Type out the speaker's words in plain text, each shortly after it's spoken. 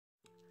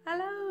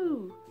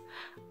Hello!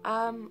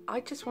 I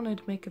just wanted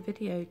to make a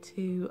video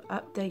to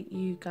update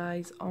you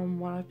guys on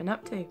what I've been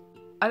up to.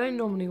 I don't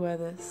normally wear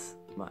this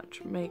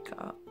much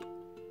makeup.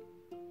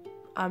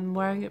 I'm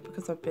wearing it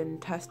because I've been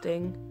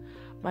testing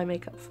my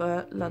makeup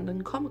for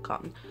London Comic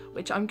Con,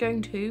 which I'm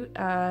going to,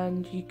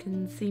 and you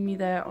can see me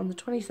there on the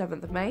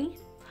 27th of May.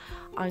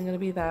 I'm going to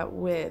be there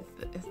with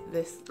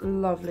this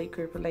lovely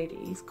group of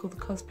ladies called the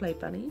Cosplay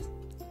Bunnies.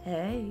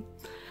 Hey!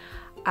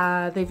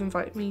 They've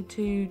invited me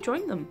to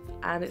join them,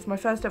 and it's my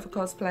first ever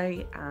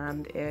cosplay,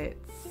 and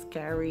it's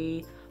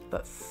scary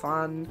but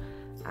fun,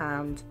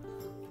 and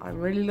I'm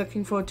really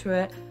looking forward to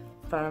it,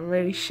 but I'm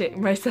really shitting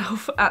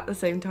myself at the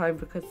same time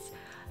because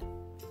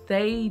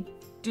they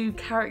do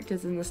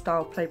characters in the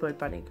style of Playboy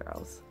Bunny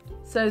Girls.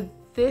 So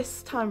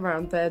this time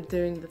around they're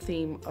doing the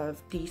theme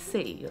of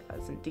DC,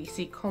 as in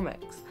DC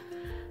Comics,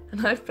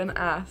 and I've been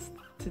asked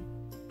to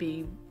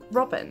be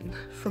Robin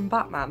from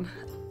Batman.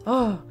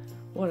 Oh,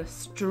 what a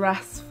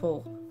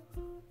stressful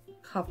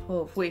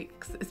couple of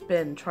weeks it's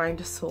been trying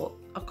to sort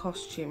a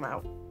costume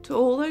out. To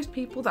all those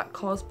people that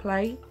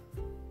cosplay,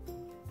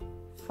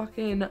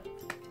 fucking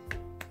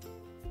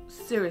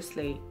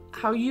seriously,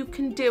 how you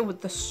can deal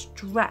with the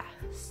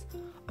stress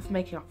of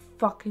making a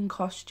fucking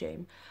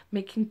costume,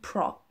 making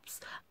props.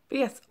 But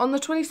yes, on the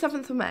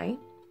 27th of May,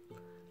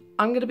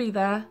 I'm going to be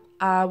there.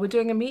 We're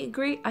doing a meet and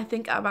greet, I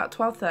think at about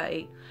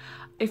 12:30.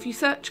 If you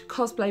search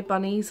Cosplay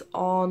Bunnies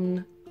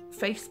on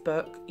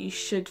Facebook, you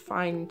should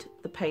find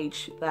the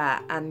page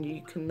there, and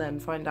you can then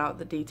find out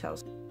the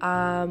details.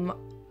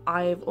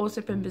 I've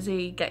also been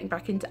busy getting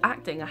back into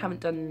acting. I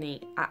haven't done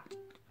any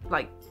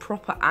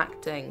proper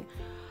acting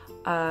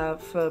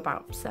for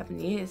about 7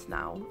 years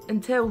now,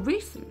 until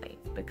recently,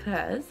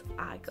 because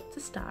I got to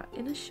start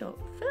in a short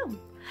film,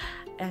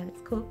 and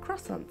it's called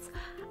Croissants.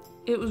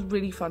 It was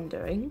really fun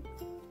doing.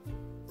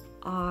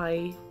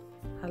 I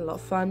had a lot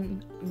of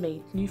fun,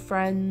 made new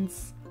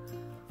friends.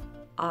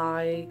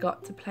 I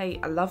got to play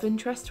a love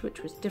interest,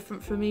 which was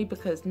different for me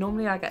because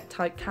normally I get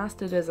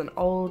typecasted as an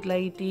old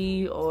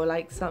lady or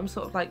like some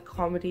sort of like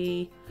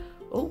comedy.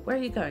 Oh, where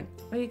are you going?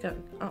 Where are you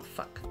going? Oh,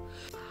 fuck.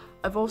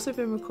 I've also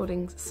been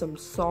recording some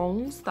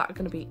songs that are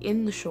going to be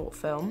in the short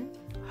film,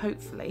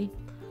 hopefully.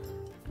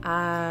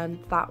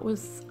 And that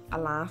was a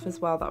laugh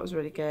as well. That was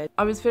really good.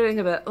 I was feeling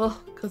a bit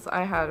because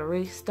I had a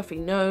really stuffy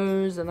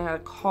nose and I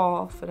had a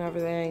cough and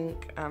everything,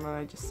 and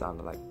I just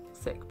sounded like a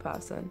sick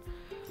person.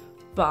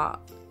 But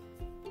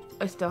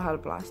I still had a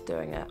blast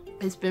doing it.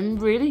 It's been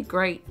really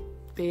great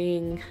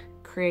being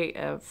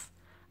creative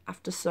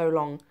after so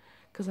long,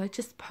 because I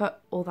just put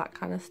all that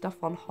kind of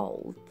stuff on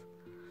hold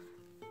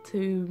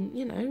to,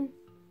 you know,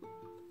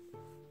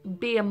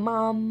 be a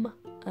mum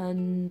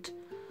and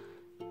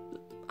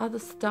other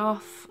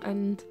stuff.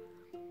 And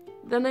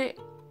then it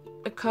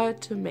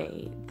occurred to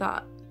me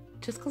that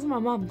just because I'm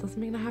a mum doesn't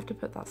mean I have to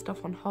put that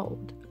stuff on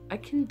hold. I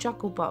can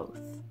juggle both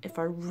if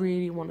I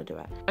really want to do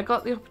it. I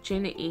got the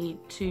opportunity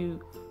to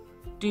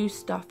do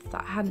stuff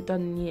that I hadn't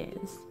done in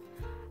years,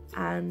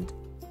 and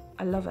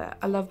I love it.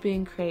 I love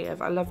being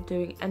creative. I love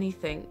doing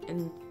anything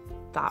in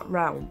that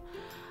realm.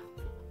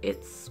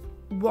 It's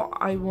what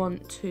I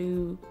want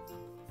to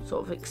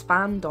sort of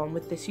expand on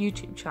with this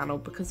YouTube channel,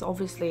 because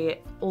obviously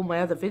all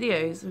my other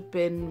videos have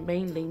been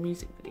mainly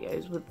music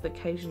videos with the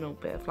occasional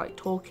bit of like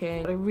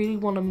talking. But I really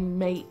want to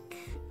make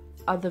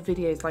other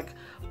videos, like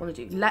I want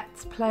to do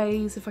let's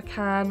plays if I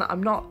can.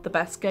 I'm not the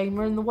best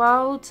gamer in the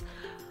world.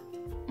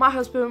 My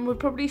husband would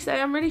probably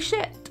say I'm really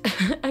shit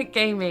at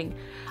gaming.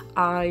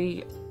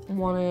 I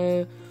want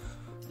to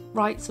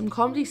write some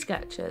comedy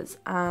sketches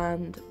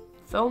and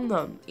film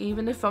them,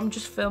 even if I'm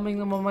just filming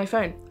them on my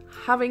phone.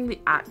 Having the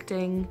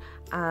acting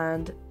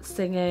and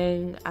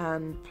singing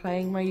and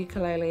playing my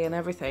ukulele and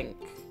everything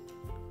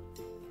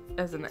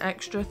as an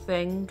extra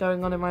thing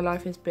going on in my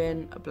life has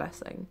been a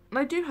blessing. And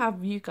I do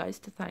have you guys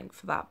to thank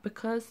for that,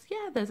 because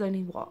yeah, there's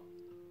only what,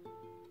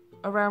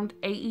 around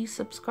 80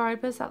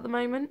 subscribers at the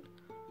moment.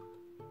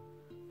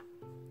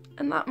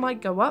 And that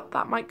might go up,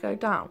 that might go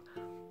down.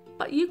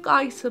 But you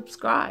guys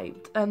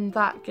subscribed, and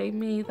that gave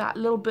me that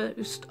little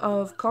boost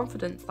of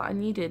confidence that I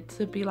needed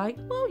to be like,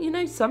 well, you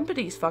know,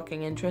 somebody's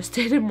fucking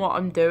interested in what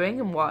I'm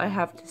doing and what I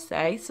have to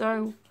say,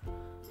 so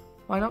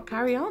why not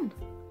carry on?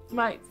 You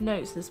might have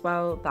noticed as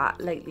well that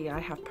lately I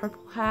have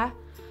purple hair,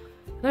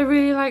 and I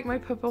really like my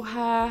purple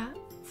hair.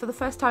 For the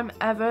first time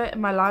ever in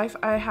my life,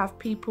 I have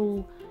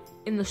people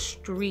in the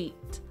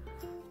street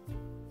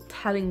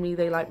telling me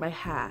they like my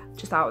hair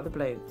just out of the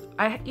blue.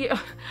 I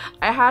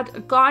had a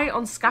guy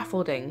on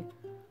scaffolding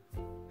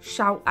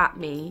shout at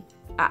me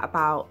at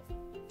about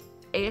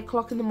 8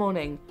 o'clock in the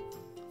morning,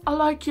 "I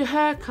like your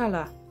hair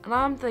colour." And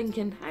I'm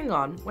thinking, hang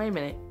on, wait a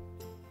minute.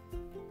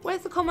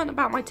 Where's the comment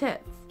about my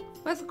tits?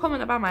 Where's the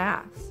comment about my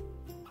ass?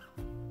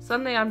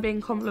 Suddenly I'm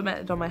being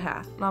complimented on my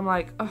hair. And I'm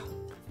like, oh,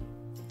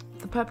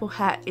 the purple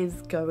hair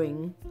is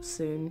going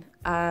soon.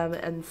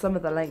 And some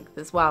of the length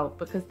as well,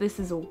 because this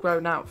is all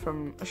grown out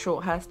from a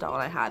short hairstyle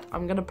I had.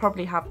 I'm going to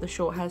probably have the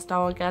short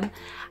hairstyle again,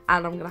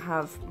 and I'm going to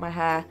have my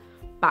hair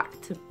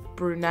back to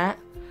brunette,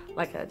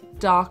 like a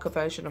darker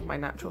version of my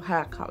natural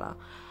hair colour.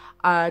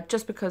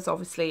 just because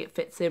obviously it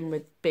fits in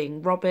with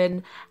being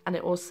Robin, and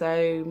it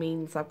also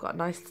means I've got a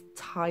nice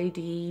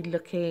tidy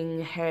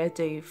looking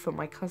hairdo for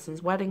my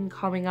cousin's wedding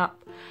coming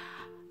up.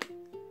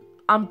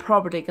 I'm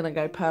probably gonna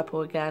go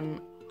purple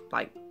again,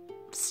 like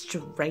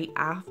straight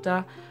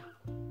after.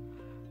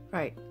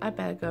 Right, I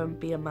better go and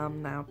be a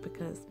mum now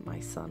because my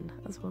son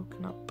has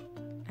woken up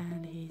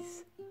and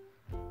he's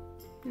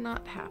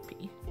not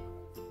happy.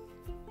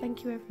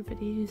 Thank you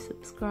everybody who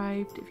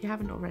subscribed. If you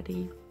haven't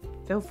already,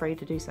 feel free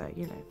to do so,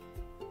 you know,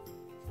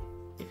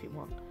 if you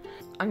want.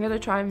 I'm going to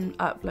try and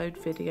upload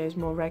videos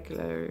more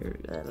regularly.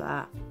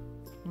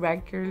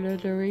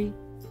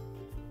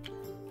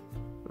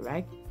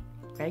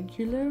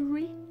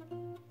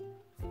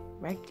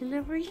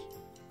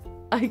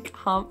 I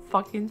can't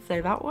fucking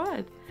say that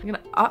word. I'm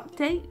going to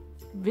update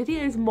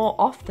videos more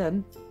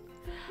often.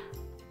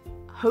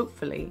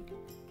 Hopefully.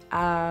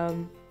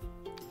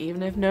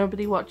 Even if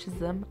nobody watches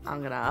them, I'm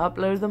going to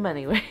upload them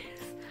anyways.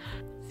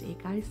 See you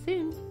guys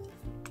soon.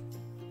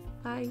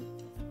 Bye.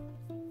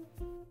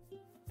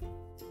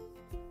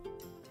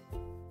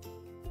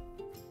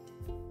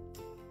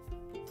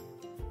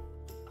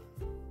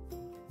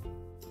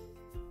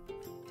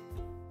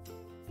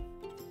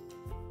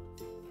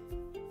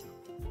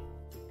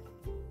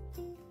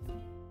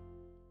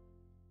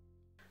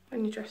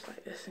 When you dress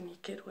like this and your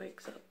kid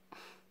wakes up,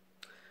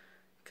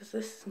 because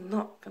this is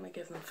not going to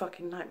give them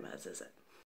fucking nightmares, is it?